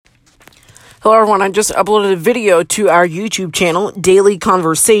Hello everyone, I just uploaded a video to our YouTube channel, Daily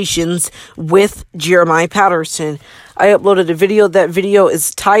Conversations with Jeremiah Patterson. I uploaded a video. That video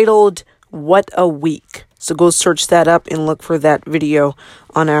is titled, What a Week. So go search that up and look for that video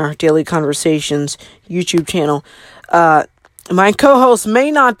on our Daily Conversations YouTube channel. My co-host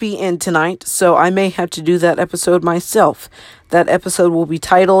may not be in tonight, so I may have to do that episode myself. That episode will be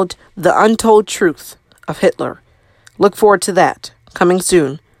titled, The Untold Truth of Hitler. Look forward to that, coming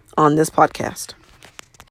soon on this podcast.